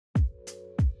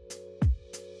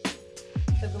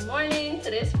So good morning,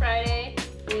 today's Friday.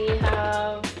 We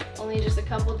have only just a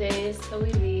couple days till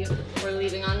we leave. We're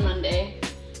leaving on Monday,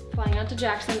 flying out to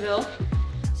Jacksonville.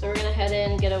 So we're gonna head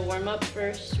in, get a warm up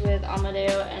first with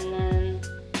Amadeo, and then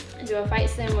do a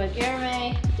fight sim with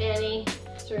Jeremy, Danny.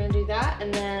 So we're gonna do that,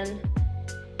 and then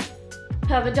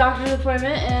have a doctor's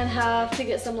appointment and have to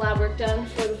get some lab work done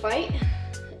for the fight.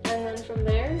 And then from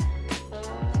there,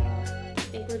 I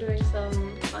think we're doing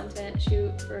some content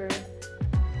shoot for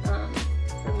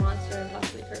Monster and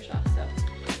possibly Kershaw. So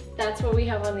that's what we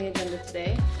have on the agenda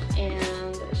today,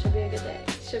 and it should be a good day.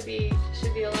 Should be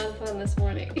a lot of fun this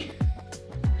morning.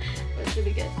 But it should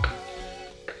be good.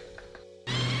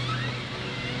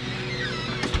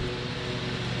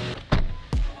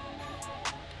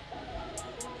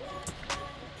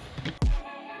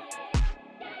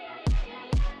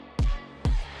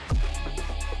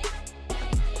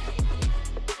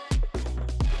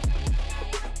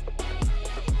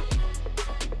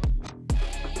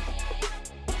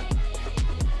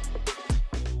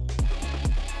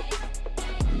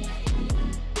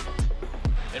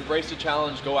 Embrace the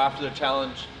challenge, go after the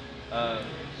challenge.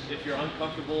 If you're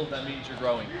uncomfortable, that means you're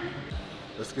growing.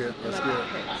 Let's get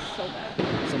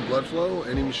some blood flow,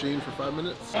 any machine for 5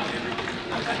 minutes.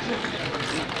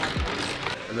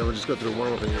 And then we'll just go through a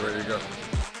warm-up and get ready to go.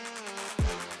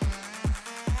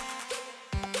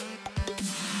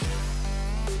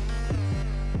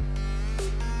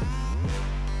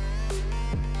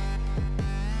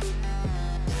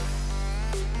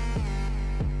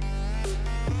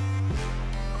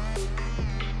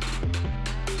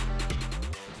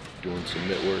 Doing some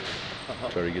mitt work,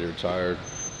 try to get her tired,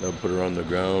 then put her on the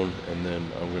ground, and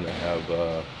then I'm gonna have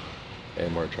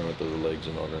Amar trying to throw the legs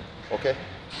in on her. Okay.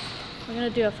 We're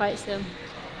gonna do a fight sim.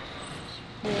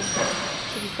 Yeah,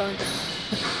 should be fun.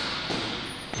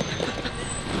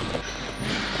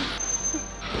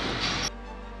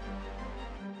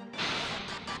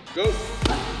 Go!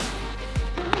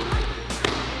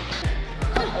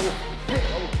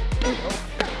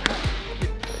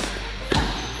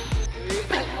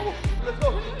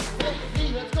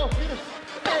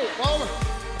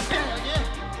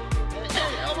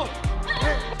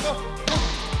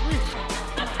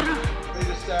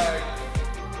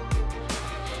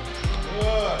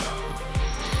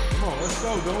 Come on, let's go.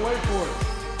 Don't wait for it.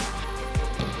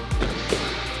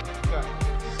 Got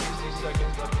 60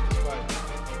 seconds left in this fight.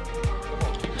 Come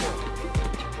on, keep going.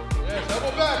 Yes,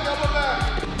 elbow back, elbow back.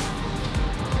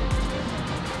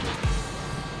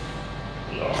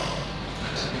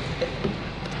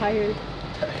 Tired,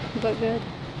 but good.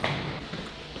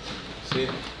 See?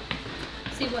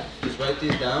 See what? Just write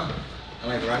these down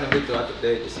and like randomly throughout the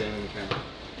day, just saying when you can.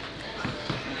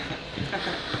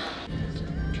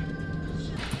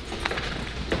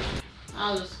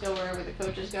 I'll just go wherever the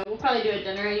coaches go. We'll probably do a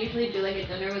dinner. I usually do like a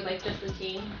dinner with like just the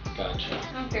team. Gotcha.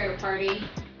 I don't care to party.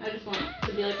 I just want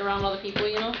to be like around other people,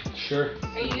 you know? Sure.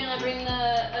 Are you gonna bring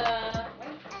the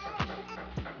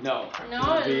No.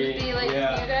 No, it'll just be like you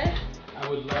guys? I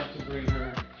would love to bring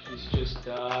her. She's just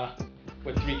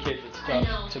with 3 kids, it's I know.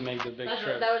 tough to make the big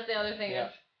trip. That was the other thing.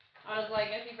 Yeah. I was like,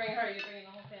 if you bring her, you're bringing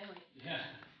the whole family. Yeah.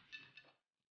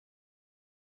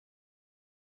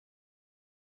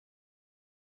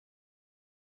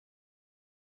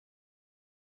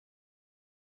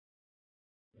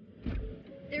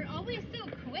 They're always so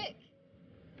quick.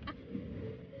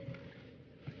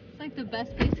 It's like the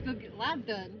best place to go get lab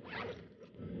done.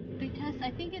 They test,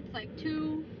 I think it's like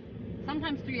 2,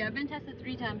 sometimes 3. I've been tested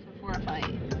 3 times before a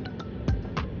fight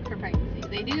for pregnancy.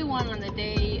 They do one on the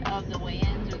day of the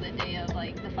weigh-ins or the day of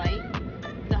like the fight.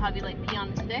 They'll have you like pee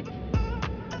on the stick.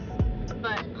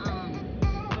 But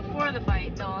before the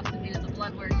fight, they'll also do the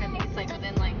blood work. I think it's like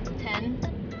within like 10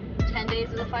 days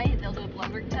of the fight, they'll do a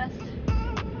blood work test.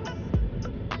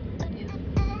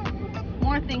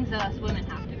 More things that us women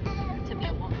have to go through to be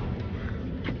a woman.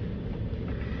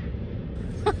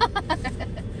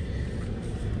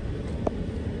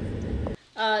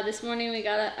 This morning I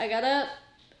got up,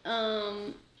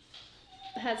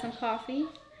 had some coffee,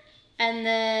 and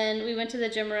then we went to the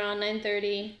gym around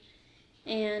 9:30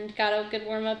 and got a good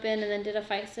warm up in, and then did a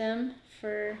fight sim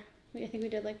for, I think we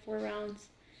did like 4 rounds.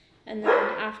 And then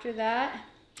after that,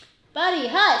 buddy,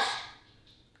 hush!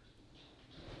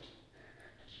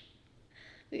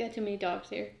 We got too many dogs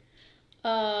here.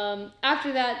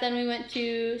 After that, then we went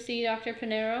to see Dr.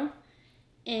 Pinero,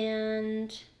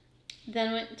 and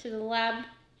then went to the lab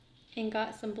and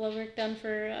got some blood work done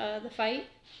for the fight.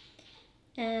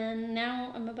 And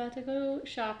now I'm about to go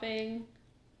shopping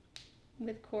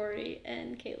with Corey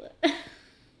and Kayla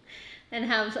and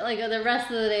have like the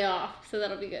rest of the day off, so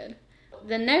that'll be good.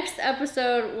 The next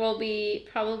episode will be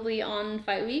probably on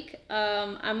fight week.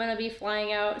 I'm gonna be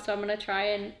flying out, so I'm gonna try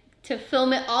and to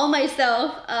film it all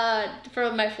myself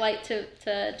for my flight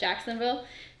to Jacksonville.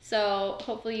 So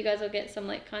hopefully you guys will get some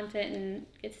like content and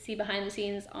get to see behind the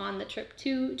scenes on the trip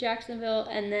to Jacksonville.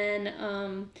 And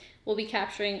then we'll be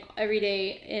capturing every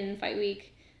day in fight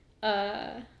week,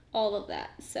 all of that.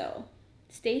 So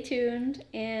stay tuned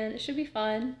and it should be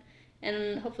fun.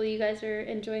 And hopefully you guys are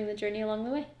enjoying the journey along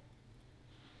the way.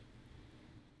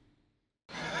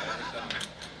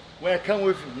 When I come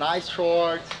with nice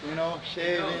shorts, you know,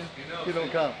 shaving, he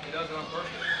don't come. He does it on purpose.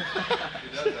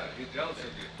 He does that. He's jealous of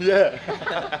you. Yeah.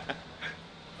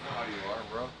 How you are,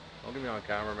 bro. Don't get me on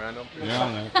camera, man. Don't.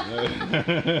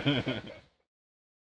 Yeah,